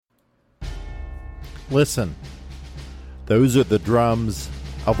Listen, those are the drums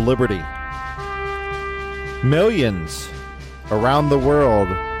of liberty. Millions around the world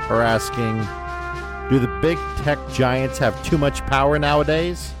are asking, do the big tech giants have too much power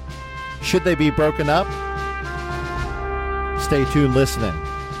nowadays? Should they be broken up? Stay tuned listening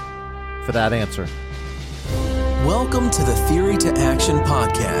for that answer. Welcome to the Theory to Action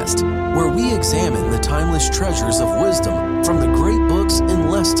podcast, where we examine the timeless treasures of wisdom from the great books in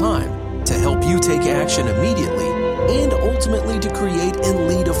less time to help you take action immediately and ultimately to create and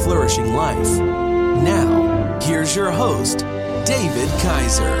lead a flourishing life. Now, here's your host, David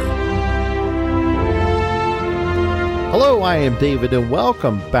Kaiser. Hello, I am David, and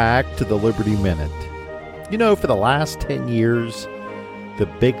welcome back to the Liberty Minute. You know, for the last 10 years, the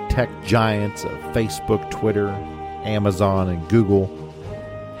big tech giants of Facebook, Twitter, Amazon, and Google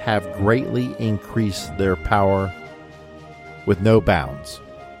have greatly increased their power with no bounds.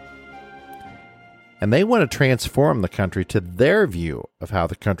 And they want to transform the country to their view of how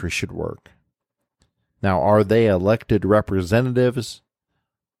the country should work. Now, are they elected representatives,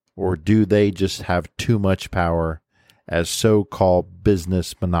 or do they just have too much power as so-called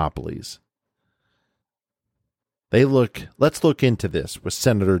business monopolies? Let's look into this with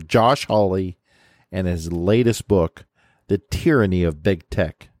Senator Josh Hawley and his latest book, The Tyranny of Big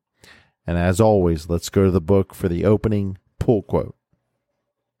Tech. And as always, let's go to the book for the opening pull quote.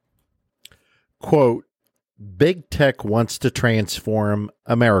 Quote, "Big tech wants to transform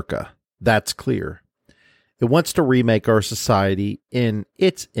America. That's clear. It wants to remake our society in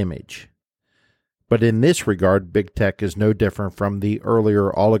its image. But in this regard, big tech is no different from the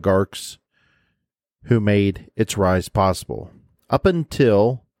earlier oligarchs who made its rise possible. Up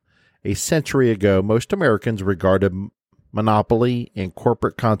until a century ago, most Americans regarded monopoly and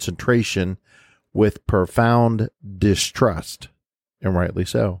corporate concentration with profound distrust, and rightly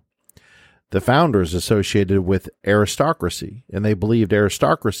so. The founders associated with aristocracy, and they believed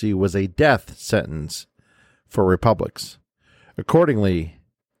aristocracy was a death sentence for republics. Accordingly,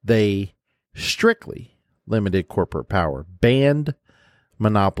 they strictly limited corporate power, banned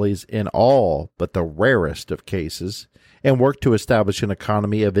monopolies in all but the rarest of cases, and worked to establish an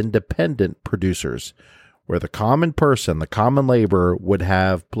economy of independent producers where the common person, the common laborer, would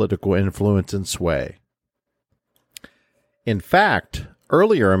have political influence and sway. In fact,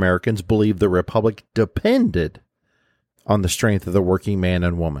 earlier Americans believed the republic depended on the strength of the working man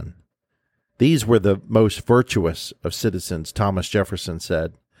and woman. These were the most virtuous of citizens, Thomas Jefferson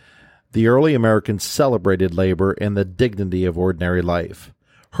said. The early Americans celebrated labor and the dignity of ordinary life,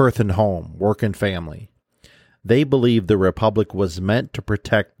 hearth and home, work and family. They believed the republic was meant to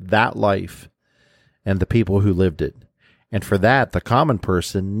protect that life and the people who lived it. And for that, the common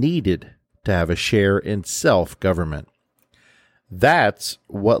person needed to have a share in self-government. That's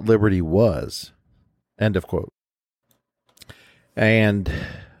what liberty was." End of quote. And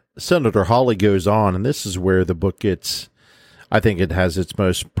Senator Hawley goes on, and this is where the book gets, I think it has its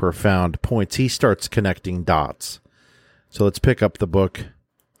most profound points. He starts connecting dots. So let's pick up the book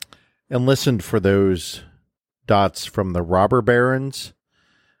and listen for those dots from the robber barons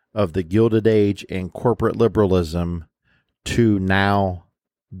of the Gilded Age and corporate liberalism to now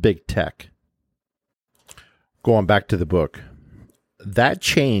big tech. Going back to the book. That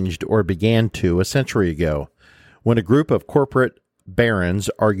changed, or began to, a century ago, when a group of corporate barons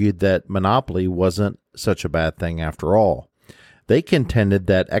argued that monopoly wasn't such a bad thing after all. They contended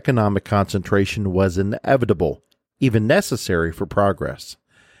that economic concentration was inevitable, even necessary for progress.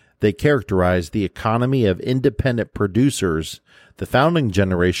 They characterized the economy of independent producers the founding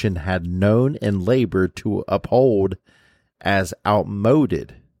generation had known and labored to uphold as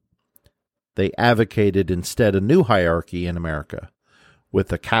outmoded. They advocated instead a new hierarchy in America, with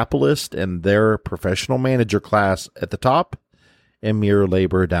the capitalist and their professional manager class at the top and mere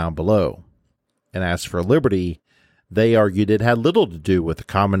labor down below. And as for liberty, they argued it had little to do with the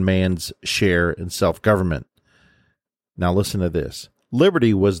common man's share in self-government. Now listen to this.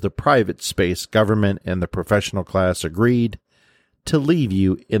 Liberty was the private space government and the professional class agreed to leave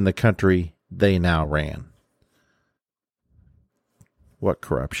you in the country they now ran. What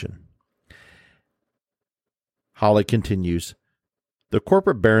corruption. Hawley continues, "The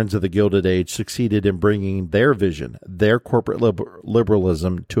corporate barons of the Gilded Age succeeded in bringing their vision, their corporate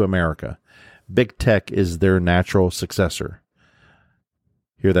liberalism to America. Big tech is their natural successor."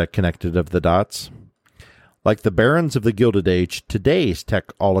 Hear that connected of the dots? Like the barons of the Gilded Age, today's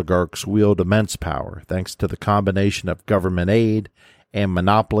tech oligarchs wield immense power, thanks to the combination of government aid and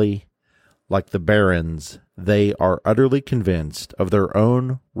monopoly. Like the barons, they are utterly convinced of their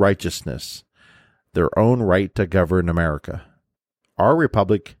own righteousness, their own right to govern America. Our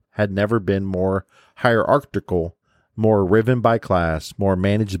republic had never been more hierarchical, more riven by class, more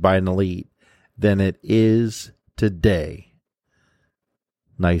managed by an elite than it is today.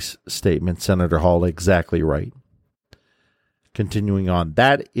 Nice statement, Senator Hall. Exactly right. Continuing on,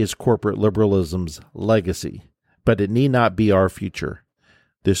 that is corporate liberalism's legacy, but it need not be our future.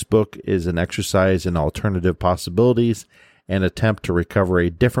 This book is an exercise in alternative possibilities, an attempt to recover a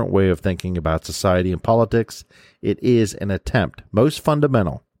different way of thinking about society and politics. It is an attempt, most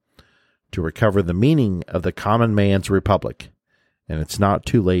fundamental, to recover the meaning of the common man's republic, and it's not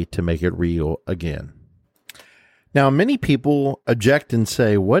too late to make it real again. Now, many people object and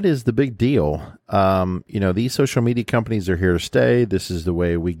say, what is the big deal? These social media companies are here to stay. This is the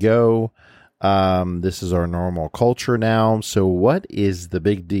way we go. This is our normal culture now. So what is the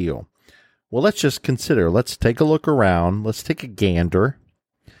big deal? Well, let's just consider. Let's take a look around. Let's take a gander.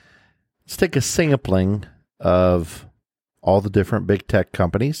 Let's take a sampling of all the different big tech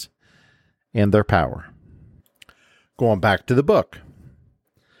companies and their power. Going back to the book.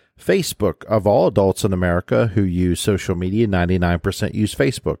 Facebook, of all adults in America who use social media, 99% use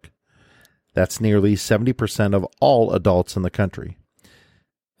Facebook. That's nearly 70% of all adults in the country.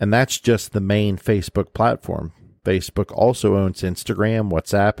 And that's just the main Facebook platform. Facebook also owns Instagram,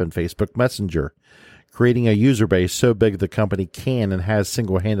 WhatsApp, and Facebook Messenger, creating a user base so big the company can and has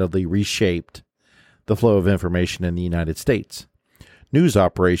single-handedly reshaped the flow of information in the United States. News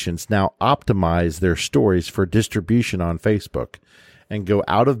operations now optimize their stories for distribution on Facebook and go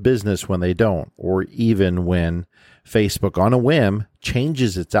out of business when they don't, or even when Facebook, on a whim,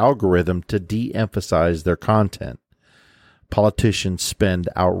 changes its algorithm to de-emphasize their content. Politicians spend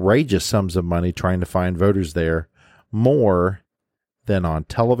outrageous sums of money trying to find voters there, more than on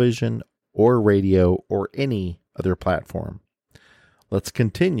television or radio or any other platform. Let's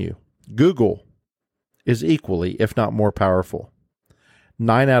continue. Google is equally, if not more powerful.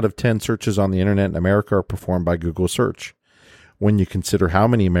 9 out of 10 searches on the internet in America are performed by Google Search. When you consider how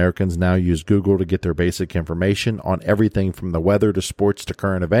many Americans now use Google to get their basic information on everything from the weather to sports to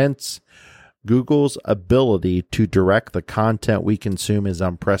current events, Google's ability to direct the content we consume is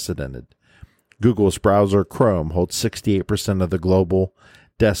unprecedented. Google's browser Chrome holds 68% of the global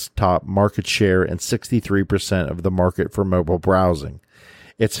desktop market share and 63% of the market for mobile browsing.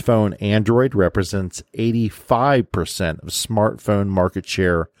 Its phone Android represents 85% of smartphone market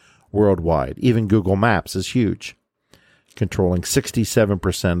share worldwide. Even Google Maps is huge, controlling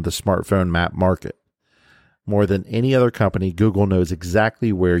 67% of the smartphone map market. More than any other company, Google knows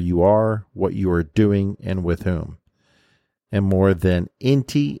exactly where you are, what you are doing, and with whom. And more than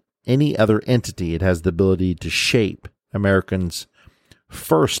any other entity, it has the ability to shape Americans'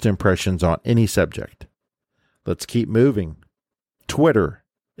 first impressions on any subject. Let's keep moving. Twitter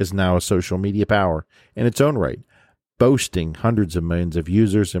is now a social media power in its own right, boasting hundreds of millions of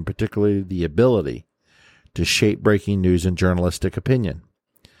users and particularly the ability to shape breaking news and journalistic opinion.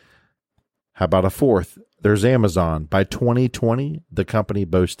 How about a fourth? There's Amazon. By 2020, the company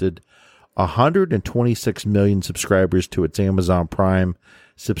boasted 126 million subscribers to its Amazon Prime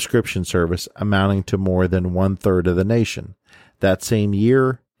subscription service, amounting to more than 1/3 of the nation. That same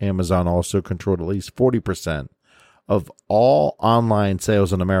year, Amazon also controlled at least 40% of all online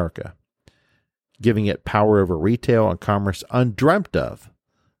sales in America, giving it power over retail and commerce undreamt of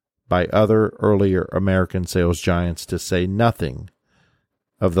by other earlier American sales giants, to say nothing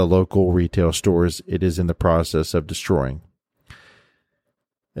of the local retail stores it is in the process of destroying.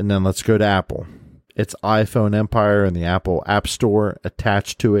 And then let's go to Apple. Its iPhone empire and the Apple App Store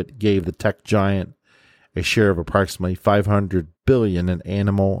attached to it gave the tech giant a share of approximately $500 billion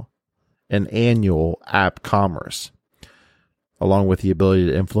in annual app commerce, along with the ability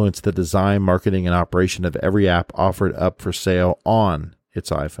to influence the design, marketing, and operation of every app offered up for sale on its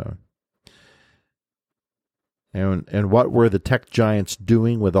iPhone. And what were the tech giants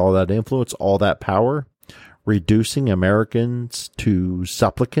doing with all that influence, all that power? Reducing Americans to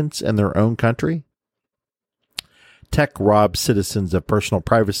supplicants in their own country? Tech robs citizens of personal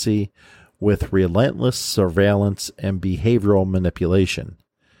privacy with relentless surveillance and behavioral manipulation.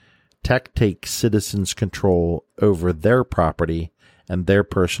 Tech takes citizens' control over their property and their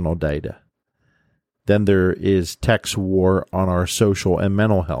personal data. Then there is tech's war on our social and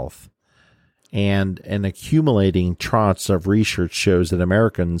mental health. And an accumulating tranche of research shows that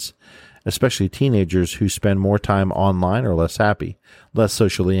Americans, especially teenagers who spend more time online, are less happy, less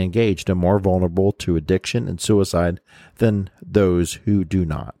socially engaged, and more vulnerable to addiction and suicide than those who do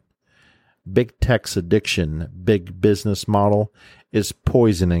not. Big tech's addiction, big business model is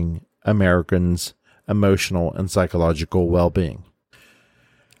poisoning Americans' emotional and psychological well-being.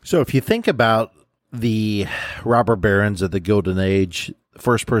 So if you think about the robber barons of the Gilded Age,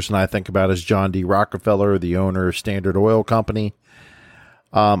 first person I think about is John D. Rockefeller, the owner of Standard Oil Company.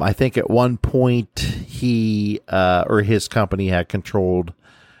 I think at one point he or his company had controlled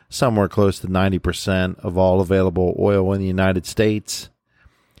somewhere close to 90% of all available oil in the United States.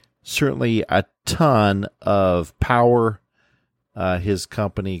 Certainly a ton of power. His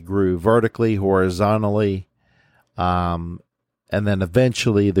company grew vertically, horizontally, and then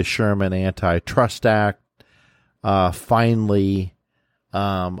eventually the Sherman Antitrust Act finally,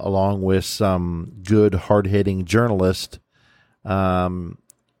 along with some good hard-hitting journalists, writing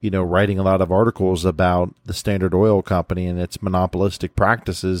a lot of articles about the Standard Oil Company and its monopolistic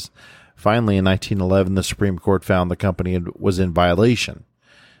practices. Finally, in 1911, the Supreme Court found the company was in violation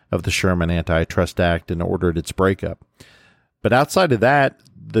of the Sherman Antitrust Act and ordered its breakup. But outside of that,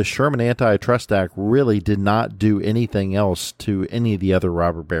 the Sherman Antitrust Act really did not do anything else to any of the other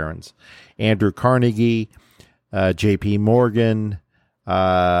robber barons. Andrew Carnegie, J.P. Morgan,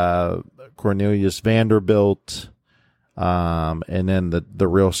 Cornelius Vanderbilt, and then the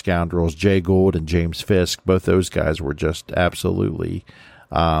real scoundrels, Jay Gould and James Fisk. Both those guys were just absolutely,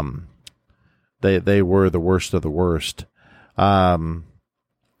 they were the worst of the worst.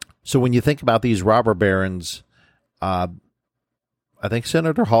 So when you think about these robber barons, I think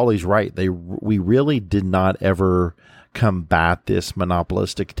Senator Hawley's right. We really did not ever combat this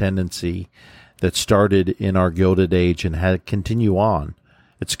monopolistic tendency that started in our Gilded Age and had continue on.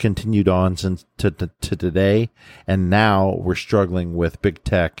 It's continued on since to today, and now we're struggling with big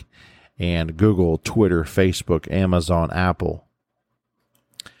tech and Google, Twitter, Facebook, Amazon, Apple.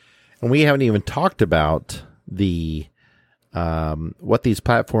 And we haven't even talked about what these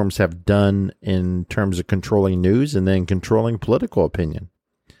platforms have done in terms of controlling news and then controlling political opinion.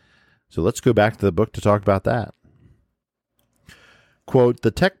 So let's go back to the book to talk about that. Quote,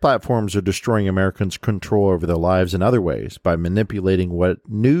 the tech platforms are destroying Americans' control over their lives in other ways by manipulating what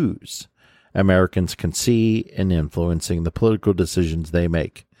news Americans can see and influencing the political decisions they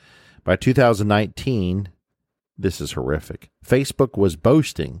make. By 2019, this is horrific. Facebook was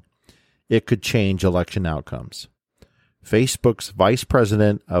boasting it could change election outcomes. Facebook's vice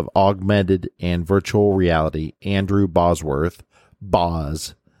president of augmented and virtual reality, Andrew Bosworth,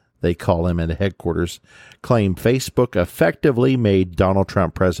 Boz, they call him at headquarters, claimed Facebook effectively made Donald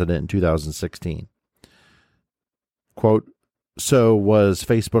Trump president in 2016. Quote, so was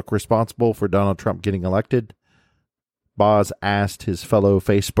Facebook responsible for Donald Trump getting elected? Boz asked his fellow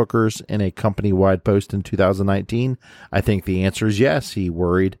Facebookers in a company-wide post in 2019. I think the answer is yes, he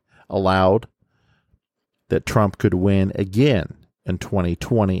worried aloud that Trump could win again in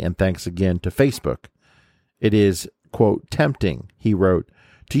 2020, and thanks again to Facebook. It is, quote, tempting, he wrote,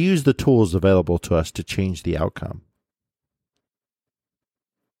 to use the tools available to us to change the outcome.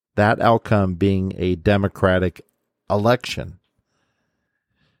 That outcome being a Democratic election.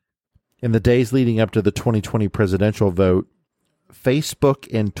 In the days leading up to the 2020 presidential vote, Facebook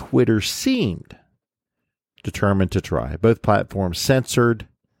and Twitter seemed determined to try. Both platforms censored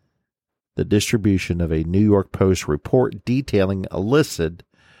the distribution of a New York Post report detailing illicit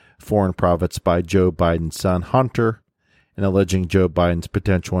foreign profits by Joe Biden's son Hunter and alleging Joe Biden's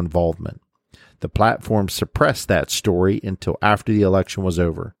potential involvement. The platform suppressed that story until after the election was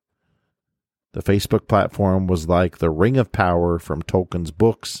over. The Facebook platform was like the Ring of Power from Tolkien's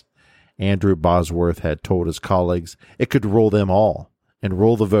books. Andrew Bosworth had told his colleagues it could rule them all and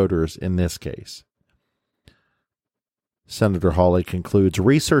rule the voters in this case. Senator Hawley concludes,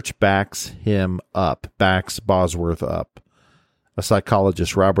 research backs Bosworth up. A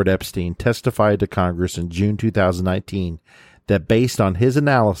psychologist, Robert Epstein, testified to Congress in June 2019 that based on his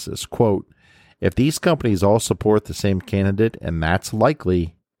analysis, quote, if these companies all support the same candidate, and that's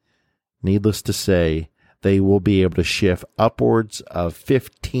likely, needless to say, they will be able to shift upwards of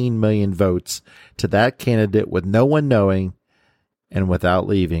 15 million votes to that candidate with no one knowing and without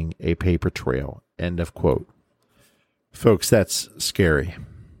leaving a paper trail, end of quote. Folks, that's scary.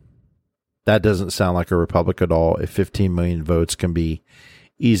 That doesn't sound like a republic at all if 15 million votes can be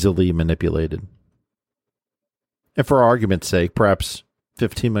easily manipulated. And for argument's sake, perhaps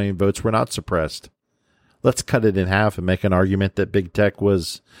 15 million votes were not suppressed. Let's cut it in half and make an argument that big tech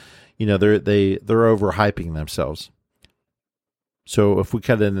was, they're overhyping themselves. So if we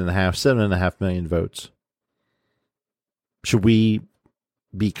cut it in half, 7.5 million votes. Should we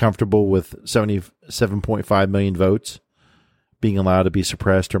be comfortable with 77.5 million votes being allowed to be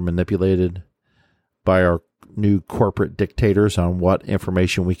suppressed or manipulated by our new corporate dictators on what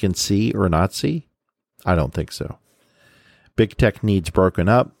information we can see or not see? I don't think so. Big tech needs broken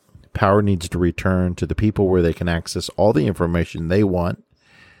up. Power needs to return to the people where they can access all the information they want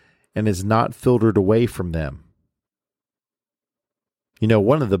and is not filtered away from them.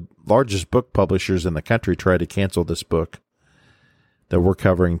 One of the largest book publishers in the country tried to cancel this book that we're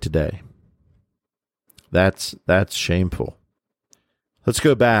covering today. That's shameful. Let's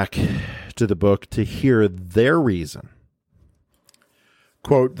go back to the book to hear their reason.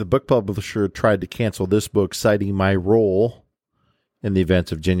 Quote, the book publisher tried to cancel this book, citing my role in the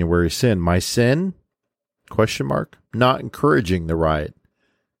events of January Sin. My sin? ? Not encouraging the riot.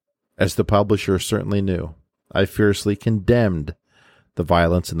 As the publisher certainly knew, I fiercely condemned the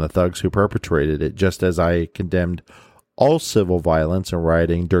violence and the thugs who perpetrated it, just as I condemned all civil violence and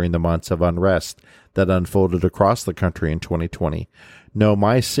rioting during the months of unrest that unfolded across the country in 2020. No,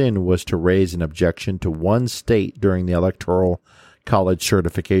 my sin was to raise an objection to one state during the Electoral College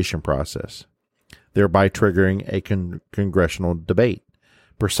certification process, thereby triggering a congressional debate,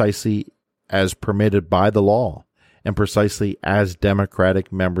 precisely as permitted by the law, and precisely as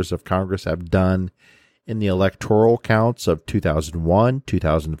Democratic members of Congress have done in the electoral counts of 2001,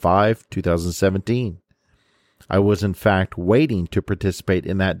 2005, 2017. I was, in fact, waiting to participate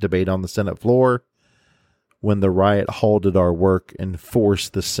in that debate on the Senate floor when the riot halted our work and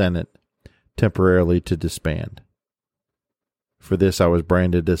forced the Senate temporarily to disband. For this, I was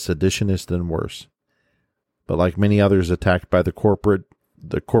branded a seditionist and worse. But like many others attacked by the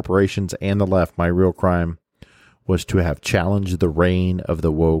corporations and the left, my real crime was to have challenged the reign of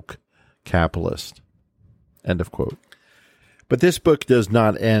the woke capitalist. End of quote. But this book does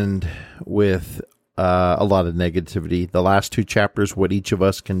not end with a lot of negativity. The last two chapters, What Each of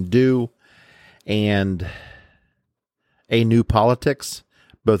Us Can Do, and A New Politics.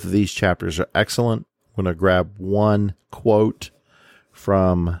 Both of these chapters are excellent. I'm going to grab one quote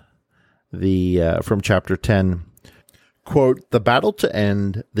from chapter 10. Quote, the battle to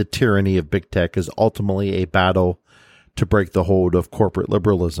end the tyranny of big tech is ultimately a battle to break the hold of corporate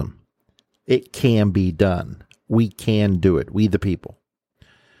liberalism. It can be done. We can do it. We the people.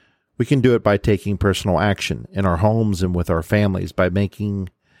 We can do it by taking personal action in our homes and with our families, by making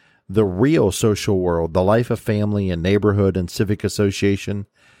the real social world, the life of family and neighborhood and civic association,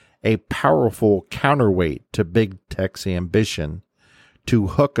 a powerful counterweight to big tech's ambition to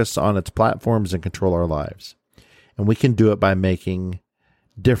hook us on its platforms and control our lives. And we can do it by making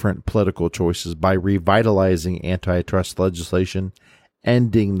different political choices, by revitalizing antitrust legislation,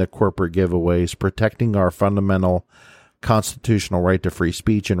 ending the corporate giveaways, protecting our fundamental constitutional right to free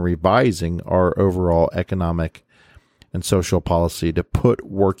speech, and revising our overall economic and social policy to put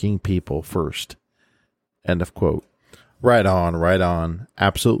working people first. End of quote. Right on, right on.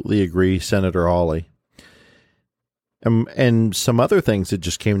 Absolutely agree, Senator Hawley. And some other things that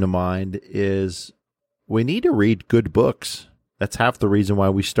just came to mind is we need to read good books. That's half the reason why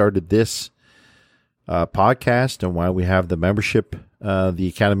we started this podcast and why we have the membership, the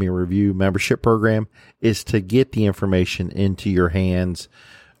Academy Review membership program, is to get the information into your hands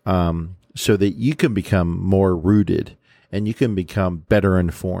so that you can become more rooted and you can become better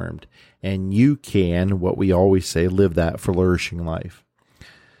informed. And you can, what we always say, live that flourishing life.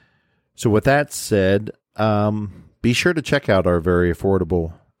 So with that said, be sure to check out our very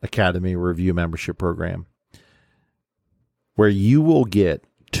affordable Academy Review membership program, where you will get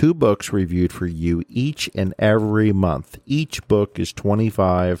 2 books reviewed for you each and every month. Each book is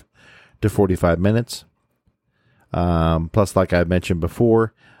 25 to 45 minutes. Plus, like I mentioned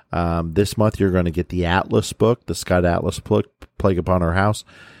before, this month you're going to get the Atlas book, the Scott Atlas book, Plague Upon Our House,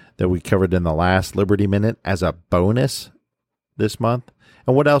 that we covered in the last Liberty Minute as a bonus this month.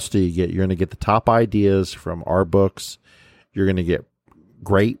 And what else do you get? You're going to get the top ideas from our books. You're going to get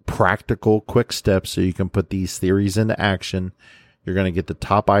great practical quick steps so you can put these theories into action. You're going to get the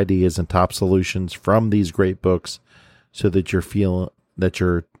top ideas and top solutions from these great books so that you're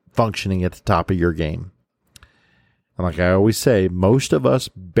functioning at the top of your game. And like I always say, most of us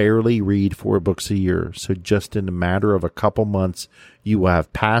barely read 4 books a year. So just in a matter of a couple months, you will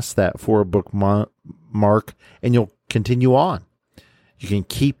have passed that 4-book mark and you'll continue on. You can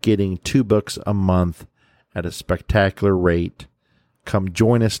keep getting 2 books a month at a spectacular rate. Come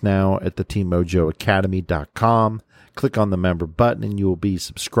join us now at the TeamMojoAcademy.com. Click on the member button and you will be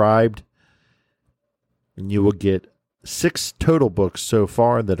subscribed. And you will get 6 total books so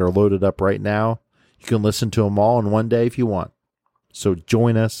far that are loaded up right now. You can listen to them all in one day if you want. So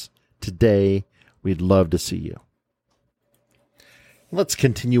join us today. We'd love to see you. Let's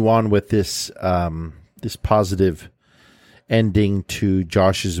continue on with this this positive ending to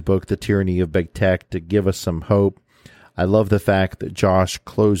Josh's book, The Tyranny of Big Tech, to give us some hope. I love the fact that Josh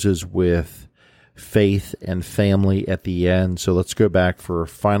closes with faith and family at the end. So let's go back for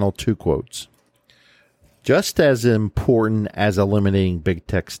final 2 quotes. Just as important as eliminating big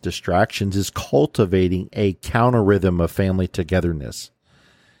tech's distractions is cultivating a counter rhythm of family togetherness.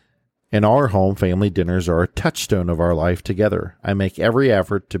 In our home, family dinners are a touchstone of our life together. I make every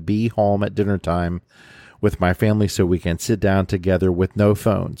effort to be home at dinner time with my family so we can sit down together with no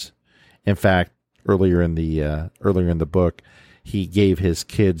phones. In fact, earlier in the book, he gave his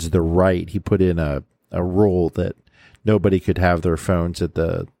kids the right. He put in a rule that nobody could have their phones at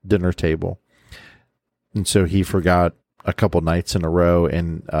the dinner table. And so he forgot a couple nights in a row,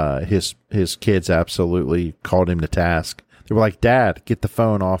 and his kids absolutely called him to task. They were like, "Dad, get the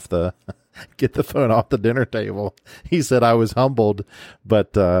phone off the dinner table." He said, "I was humbled,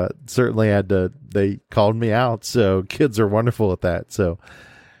 but certainly had to." They called me out. So kids are wonderful at that. So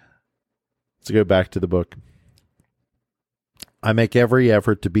let's go back to the book. I make every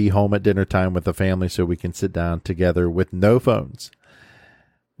effort to be home at dinner time with the family so we can sit down together with no phones.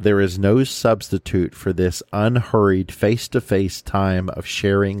 There is no substitute for this unhurried face-to-face time of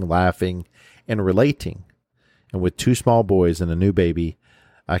sharing, laughing, and relating. And with 2 small boys and a new baby,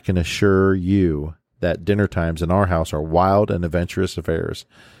 I can assure you that dinner times in our house are wild and adventurous affairs.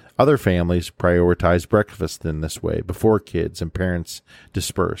 Other families prioritize breakfast in this way before kids and parents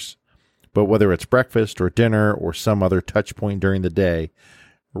disperse. But whether it's breakfast or dinner or some other touch point during the day,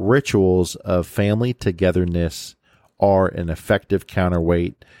 rituals of family togetherness are an effective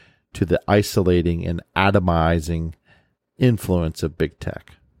counterweight to the isolating and atomizing influence of big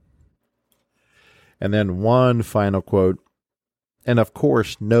tech. And then one final quote. And of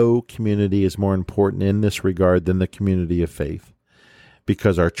course, no community is more important in this regard than the community of faith,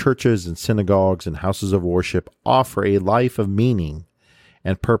 because our churches and synagogues and houses of worship offer a life of meaning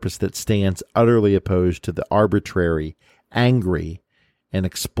and purpose that stands utterly opposed to the arbitrary, angry, and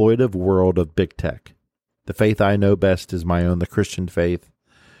exploitive world of big tech. The faith I know best is my own, the Christian faith,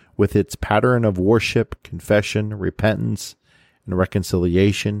 with its pattern of worship, confession, repentance, and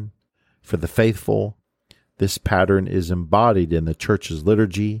reconciliation for the faithful. This pattern is embodied in the church's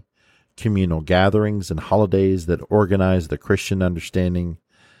liturgy, communal gatherings, and holidays that organize the Christian understanding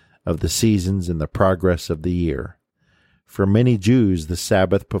of the seasons and the progress of the year. For many Jews, the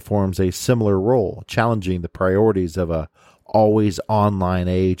Sabbath performs a similar role, challenging the priorities of a always online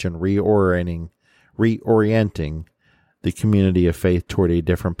age and reorienting the community of faith toward a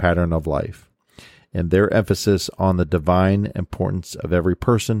different pattern of life. And their emphasis on the divine importance of every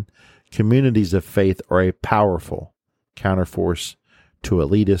person, communities of faith are a powerful counterforce to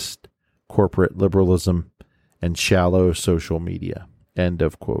elitist corporate liberalism and shallow social media. End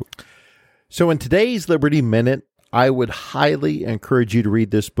of quote. So in today's Liberty Minute, I would highly encourage you to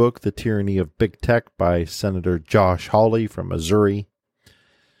read this book, The Tyranny of Big Tech by Senator Josh Hawley from Missouri.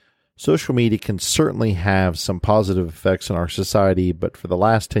 Social media can certainly have some positive effects on our society, but for the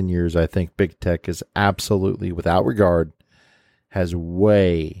last 10 years, I think big tech is absolutely, without regard, has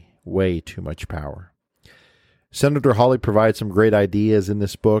way too much power. Senator Hawley provides some great ideas in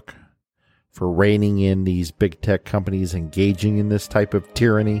this book for reining in these big tech companies engaging in this type of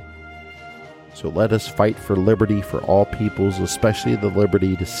tyranny. So let us fight for liberty for all peoples, especially the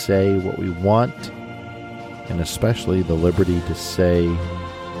liberty to say what we want, and especially the liberty to say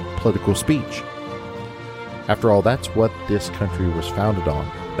political speech. After all, that's what this country was founded on,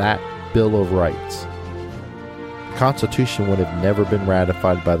 that Bill of Rights. The Constitution would have never been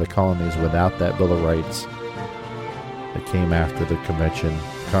ratified by the colonies without that Bill of Rights that came after the convention.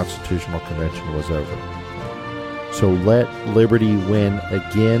 The Constitutional Convention was over. So let liberty win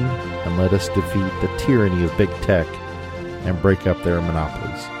again, and let us defeat the tyranny of big tech and break up their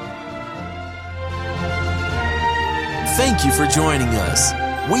monopolies. Thank you for joining us.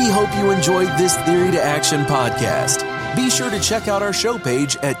 We hope you enjoyed this Theory to Action podcast. Be sure to check out our show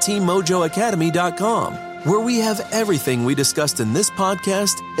page at teammojoacademy.com, where we have everything we discussed in this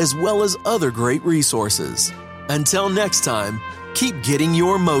podcast, as well as other great resources. Until next time, keep getting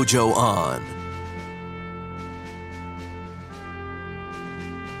your mojo on.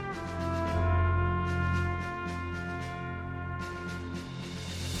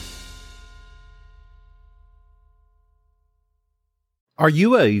 Are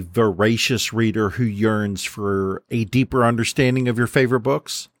you a voracious reader who yearns for a deeper understanding of your favorite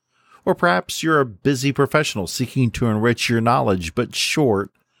books? Or perhaps you're a busy professional seeking to enrich your knowledge but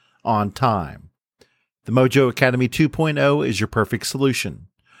short on time. The Mojo Academy 2.0 is your perfect solution.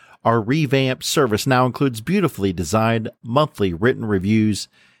 Our revamped service now includes beautifully designed monthly written reviews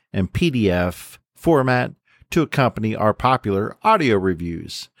and PDF format to accompany our popular audio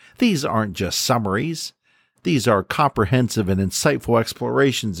reviews. These aren't just summaries. These are comprehensive and insightful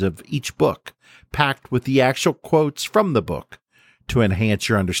explorations of each book, packed with the actual quotes from the book to enhance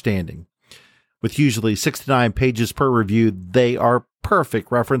your understanding. With usually 69 pages per review, they are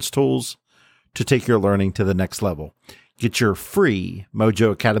perfect reference tools to take your learning to the next level. Get your free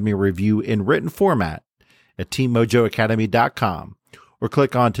Mojo Academy review in written format at teammojoacademy.com or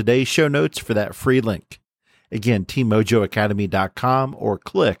click on today's show notes for that free link. Again, teammojoacademy.com or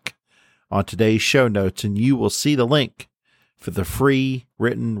click on today's show notes and you will see the link for the free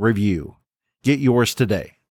written review. Get yours today.